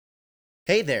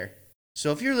Hey there.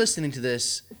 So if you're listening to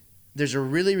this, there's a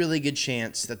really, really good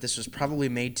chance that this was probably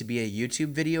made to be a YouTube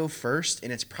video first,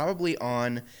 and it's probably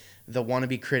on the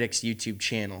WANNABE Critics YouTube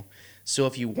channel. So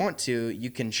if you want to,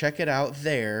 you can check it out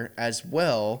there as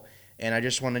well. And I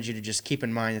just wanted you to just keep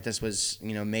in mind that this was,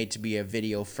 made to be a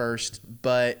video first,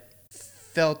 but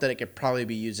felt that it could probably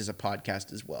be used as a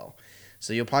podcast as well.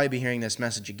 So you'll probably be hearing this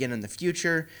message again in the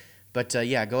future. But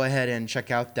yeah, go ahead and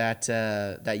check out that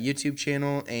YouTube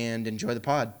channel and enjoy the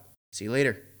pod. See you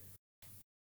later.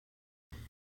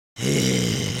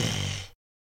 Did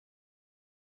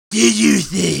you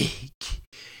think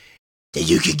that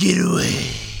you could get away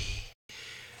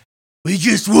with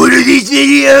just one of these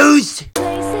videos?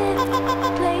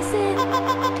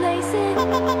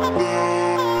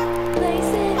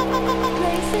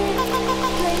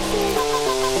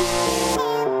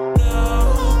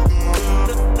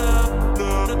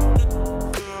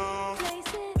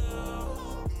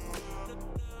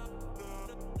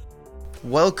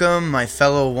 Welcome, my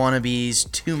fellow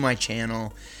wannabes, to my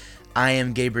channel. I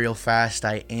am Gabriel Fast.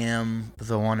 I am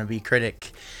the WANNABE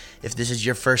Critic. If this is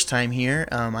your first time here,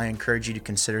 I encourage you to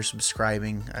consider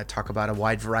subscribing. I talk about a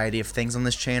wide variety of things on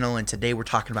this channel, and today we're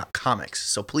talking about comics.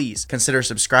 So please consider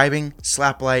subscribing,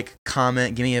 slap like,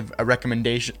 comment, give me a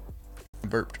recommendation.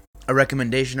 A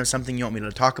recommendation of something you want me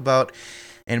to talk about,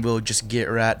 and we'll just get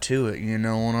right to it. You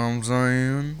know what I'm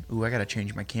saying? Ooh, I gotta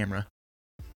change my camera.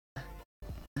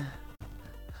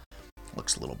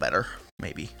 Looks a little better,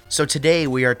 maybe. So today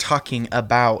we are talking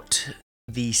about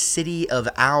the City of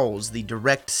Owls, the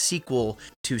direct sequel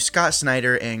to Scott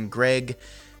Snyder and Greg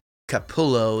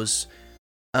Capullo's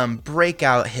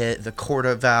breakout hit, The Court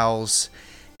of Owls.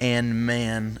 And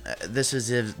man, this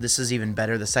is even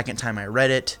better. The second time I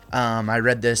read it, I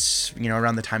read this,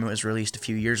 around the time it was released a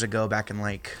few years ago, back in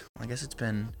I guess it's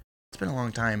been a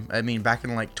long time. I mean, back in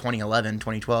 2011,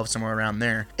 2012, somewhere around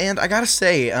there. And I gotta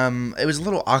say, it was a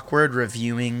little awkward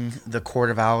reviewing The Court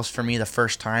of Owls for me the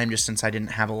first time, just since I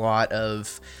didn't have a lot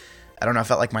of, I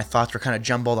felt like my thoughts were kind of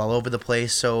jumbled all over the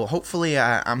place. So hopefully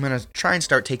I'm gonna try and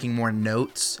start taking more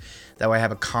notes. That way I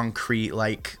have a concrete,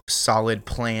 solid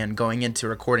plan going into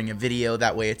recording a video.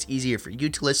 That way it's easier for you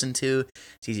to listen to,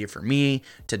 it's easier for me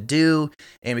to do,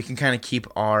 and we can kind of keep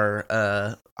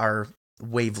our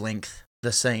wavelength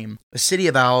the same. The City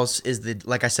of Owls is,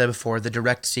 like I said before, the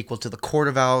direct sequel to The Court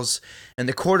of Owls. In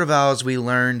The Court of Owls, we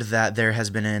learned that there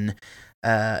has been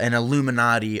an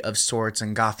Illuminati of sorts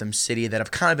in Gotham City that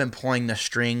have kind of been pulling the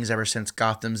strings ever since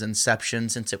Gotham's inception,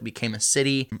 since it became a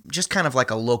city. Just kind of like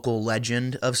a local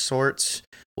legend of sorts.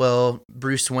 Well,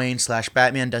 Bruce Wayne /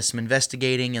 Batman does some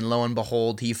investigating, and lo and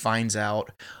behold, he finds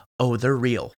out, oh, they're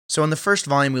real. So in the first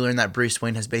volume, we learn that Bruce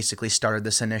Wayne has basically started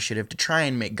this initiative to try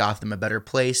and make Gotham a better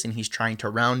place, and he's trying to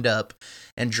round up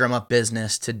and drum up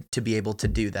business to be able to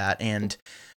do that. And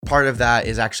part of that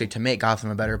is actually to make Gotham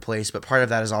a better place, but part of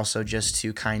that is also just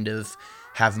to kind of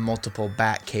have multiple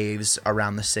bat caves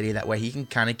around the city. That way he can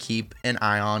kind of keep an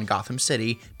eye on Gotham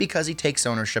City, because he takes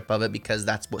ownership of it, because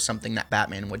that's something that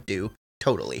Batman would do.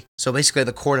 Totally. So basically,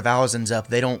 the Court of Owls ends up,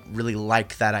 they don't really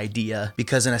like that idea,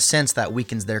 because in a sense that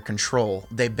weakens their control.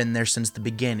 They've been there since the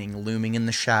beginning, looming in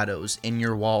the shadows, in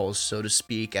your walls, so to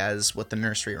speak, as what the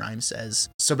nursery rhyme says.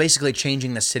 So basically,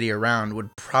 changing the city around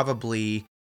would probably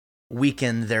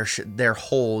weaken their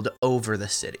hold over the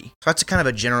city. So that's kind of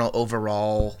a general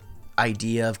overall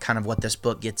idea of kind of what this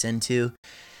book gets into.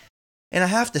 And I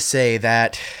have to say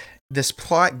that this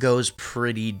plot goes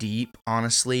pretty deep,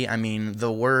 honestly. I mean,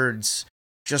 the words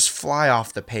just fly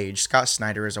off the page. Scott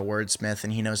Snyder is a wordsmith,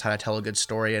 and he knows how to tell a good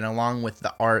story, and along with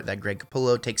the art that Greg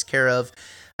Capullo takes care of,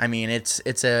 I mean, it's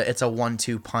a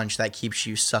 1-2 punch that keeps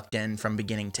you sucked in from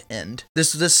beginning to end.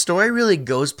 This story really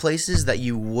goes places that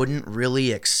you wouldn't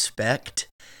really expect,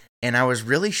 and I was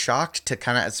really shocked to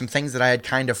kind of some things that I had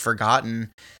kind of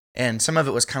forgotten. And some of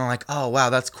it was kind of like, oh, wow,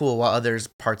 that's cool, while others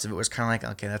parts of it was kind of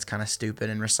like, okay, that's kind of stupid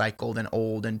and recycled and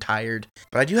old and tired.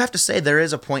 But I do have to say, there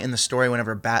is a point in the story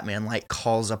whenever Batman,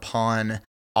 calls upon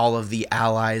all of the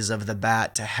allies of the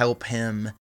Bat to help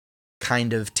him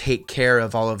kind of take care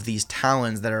of all of these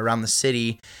Talons that are around the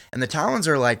city. And the Talons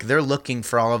are they're looking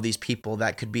for all of these people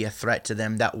that could be a threat to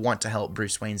them that want to help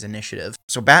Bruce Wayne's initiative.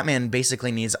 So Batman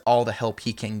basically needs all the help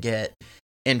he can get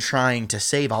in trying to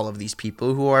save all of these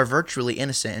people who are virtually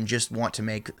innocent and just want to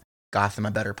make Gotham a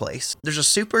better place. There's a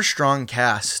super strong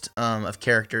cast of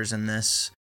characters in this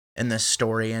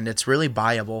story, and it's really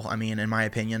buyable, I mean, in my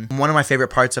opinion. One of my favorite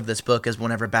parts of this book is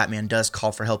whenever Batman does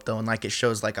call for help, though, and it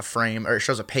shows a frame, or it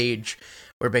shows a page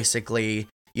where basically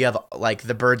you have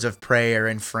the Birds of Prey are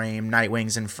in frame,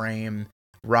 Nightwing's in frame,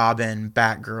 Robin,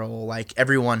 Batgirl, like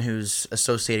everyone who's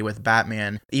associated with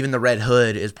Batman. Even the Red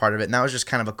Hood is part of it, and that was just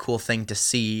kind of a cool thing to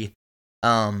see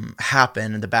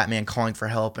happen, and the Batman calling for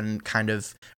help and kind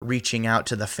of reaching out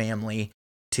to the family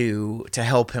to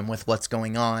help him with what's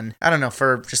going on. I don't know,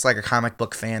 for just like a comic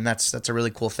book fan, that's a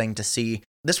really cool thing to see.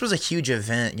 This was a huge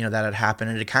event, that had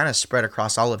happened, and it kind of spread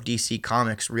across all of DC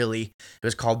Comics, really. It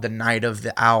was called the Night of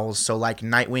the Owls. So, like,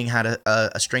 Nightwing had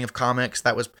a string of comics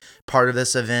that was part of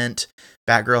this event.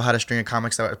 Batgirl had a string of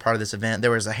comics that was part of this event. There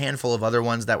was a handful of other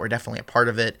ones that were definitely a part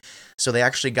of it. So they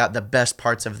actually got the best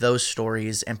parts of those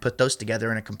stories and put those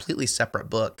together in a completely separate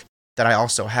book that I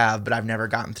also have, but I've never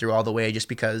gotten through all the way just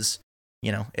because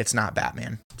it's not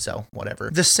Batman, so whatever.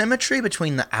 The symmetry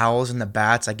between the owls and the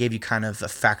bats, I gave you kind of a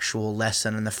factual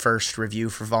lesson in the first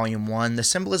review for Volume 1. The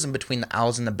symbolism between the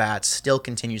owls and the bats still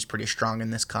continues pretty strong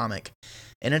in this comic,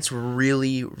 and it's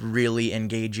really, really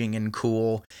engaging and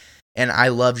cool, and I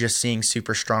love just seeing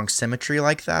super strong symmetry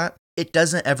like that. It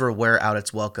doesn't ever wear out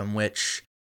its welcome, which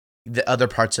the other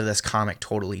parts of this comic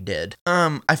totally did.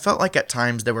 I felt like at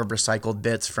times there were recycled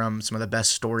bits from some of the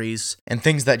best stories and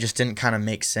things that just didn't kind of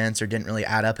make sense or didn't really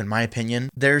add up in my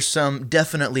opinion. There's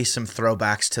definitely some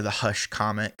throwbacks to the Hush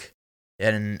comic.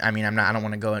 And I mean, I don't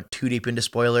want to go too deep into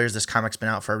spoilers. This comic's been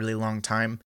out for a really long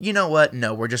time. You know what?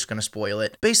 No, we're just going to spoil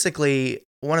it. Basically,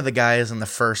 one of the guys in the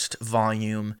first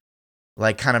volume,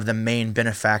 like kind of the main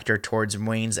benefactor towards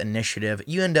Wayne's initiative,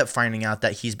 you end up finding out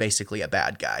that he's basically a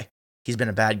bad guy. He's been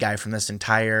a bad guy from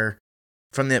the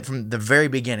very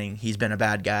beginning. He's been a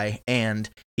bad guy, and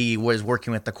he was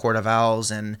working with the Court of Owls,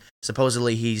 and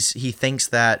supposedly he thinks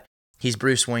that he's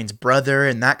Bruce Wayne's brother,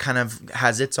 and that kind of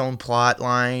has its own plot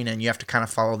line, and you have to kind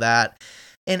of follow that.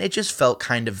 And it just felt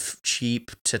kind of cheap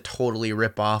to totally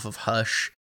rip off of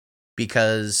Hush,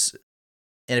 because,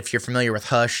 and if you're familiar with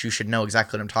Hush, you should know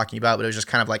exactly what I'm talking about, but it was just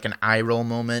kind of like an eye roll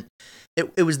moment.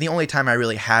 It was the only time I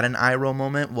really had an eye roll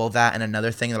moment. Well, that and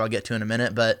another thing that I'll get to in a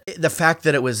minute, but the fact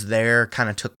that it was there kind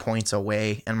of took points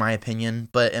away, in my opinion.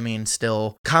 But I mean,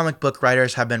 still, comic book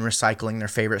writers have been recycling their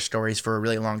favorite stories for a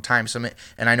really long time.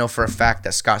 And I know for a fact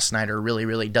that Scott Snyder really,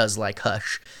 really does like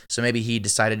Hush. So maybe he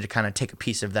decided to kind of take a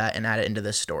piece of that and add it into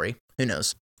this story. Who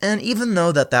knows? And even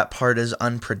though that part is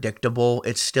unpredictable,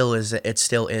 it still is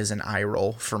an eye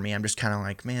roll for me. I'm just kind of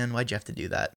like, man, why'd you have to do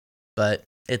that? But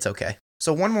it's okay.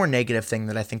 So one more negative thing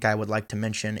that I think I would like to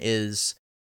mention is,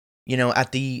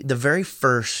 at the very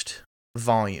first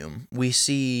volume, we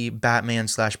see Batman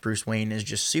 / Bruce Wayne is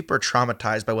just super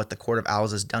traumatized by what the Court of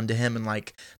Owls has done to him and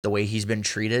like the way he's been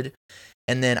treated.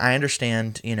 And then I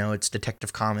understand, it's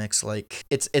Detective Comics, like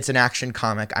it's an action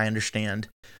comic, I understand.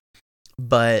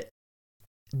 But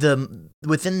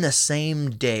within the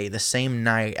same day, the same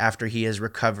night after he is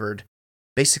recovered,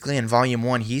 basically in Volume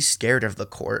 1, he's scared of the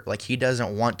court. Like, he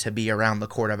doesn't want to be around the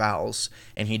Court of Owls.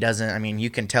 And he doesn't, I mean, you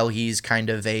can tell he's kind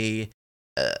of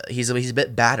he's a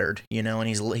bit battered, and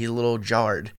he's a little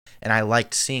jarred. And I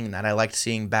liked seeing that. I liked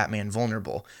seeing Batman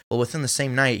vulnerable. Well, within the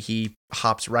same night, he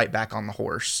hops right back on the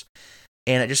horse.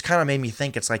 And it just kind of made me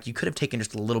think, it's like you could have taken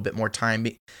just a little bit more time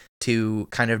to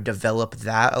kind of develop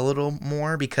that a little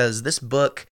more, because this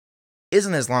book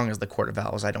isn't as long as the Court of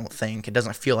Owls, I don't think. It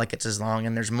doesn't feel like it's as long,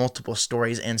 and there's multiple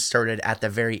stories inserted at the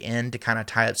very end to kind of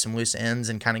tie up some loose ends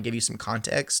and kind of give you some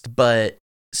context. But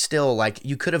still, like,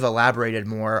 you could have elaborated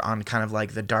more on kind of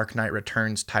like the Dark Knight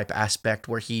Returns type aspect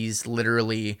where he's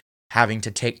literally having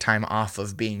to take time off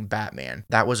of being Batman.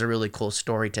 That was a really cool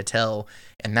story to tell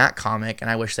in that comic, and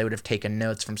I wish they would have taken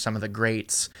notes from some of the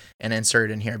greats and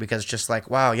inserted in here, because it's just like,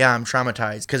 wow, yeah, I'm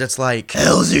traumatized. Because it's like,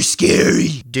 Owls are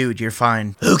scary. Dude, you're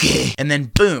fine. Okay. And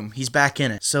then boom, he's back in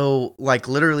it. So like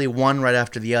literally one right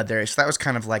after the other. So that was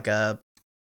kind of like a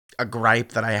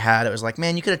gripe that I had. It was like,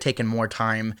 man, you could have taken more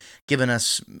time, given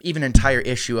us even an entire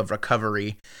issue of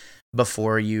recovery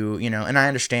before and I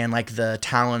understand like the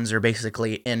Talons are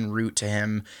basically en route to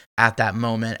him at that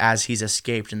moment as he's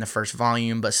escaped in the first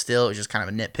volume, but still it was just kind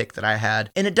of a nitpick that I had.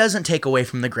 And it doesn't take away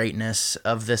from the greatness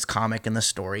of this comic and the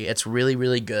story. It's really,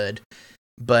 really good.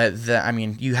 But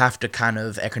you have to kind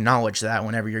of acknowledge that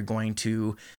whenever you're going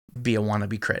to be a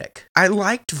wannabe critic. I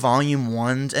liked Volume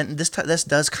 1, and this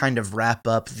does kind of wrap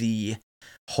up the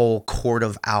whole Court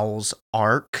of Owls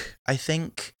arc, I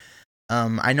think.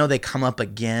 I know they come up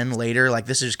again later. Like,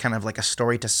 this is just kind of like a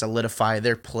story to solidify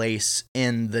their place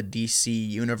in the DC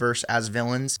universe as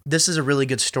villains. This is a really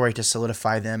good story to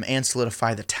solidify them and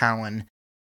solidify the Talon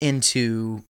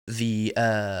into the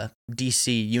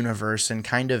DC universe, and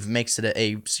kind of makes it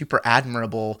a super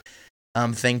admirable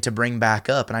thing to bring back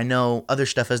up. And I know other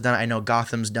stuff has done it. I know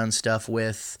Gotham's done stuff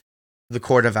with the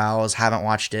Court of Owls. Haven't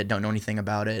watched it. Don't know anything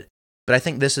about it. but I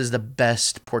think this is the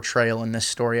best portrayal in this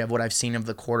story of what I've seen of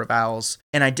the Court of Owls.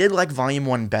 And I did like Volume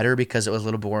 1 better because it was a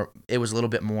little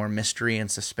bit more mystery and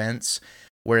suspense,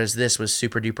 whereas this was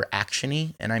super duper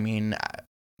actiony. And I mean,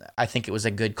 I think it was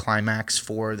a good climax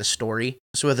for the story.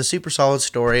 So with a super solid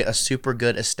story, a super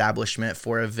good establishment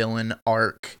for a villain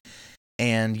arc,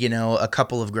 and, you know, a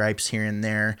couple of gripes here and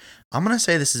there, I'm going to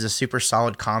say this is a super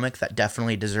solid comic that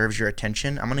definitely deserves your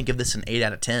attention. I'm going to give this an 8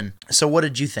 out of 10. So what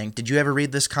did you think? Did you ever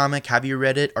read this comic? Have you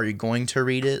read it? Are you going to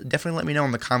read it? Definitely let me know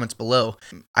in the comments below.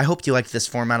 I hope you liked this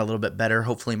format a little bit better.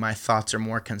 Hopefully my thoughts are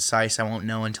more concise. I won't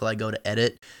know until I go to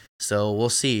edit. So we'll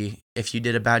see. If you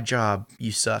did a bad job,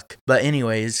 you suck. But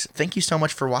anyways, thank you so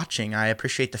much for watching. I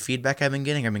appreciate the feedback I've been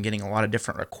getting. I've been getting a lot of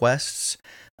different requests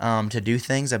to do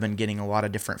things. I've been getting a lot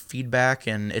of different feedback,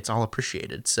 and it's all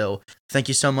appreciated. So thank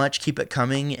you so much. Keep it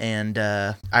coming, and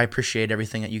I appreciate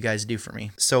everything that you guys do for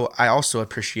me. So I also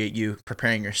appreciate you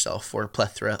preparing yourself for a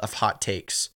plethora of hot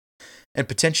takes and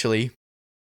potentially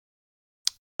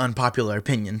unpopular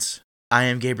opinions. I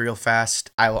am Gabriel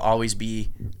Fast. I will always be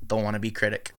the wannabe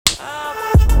critic.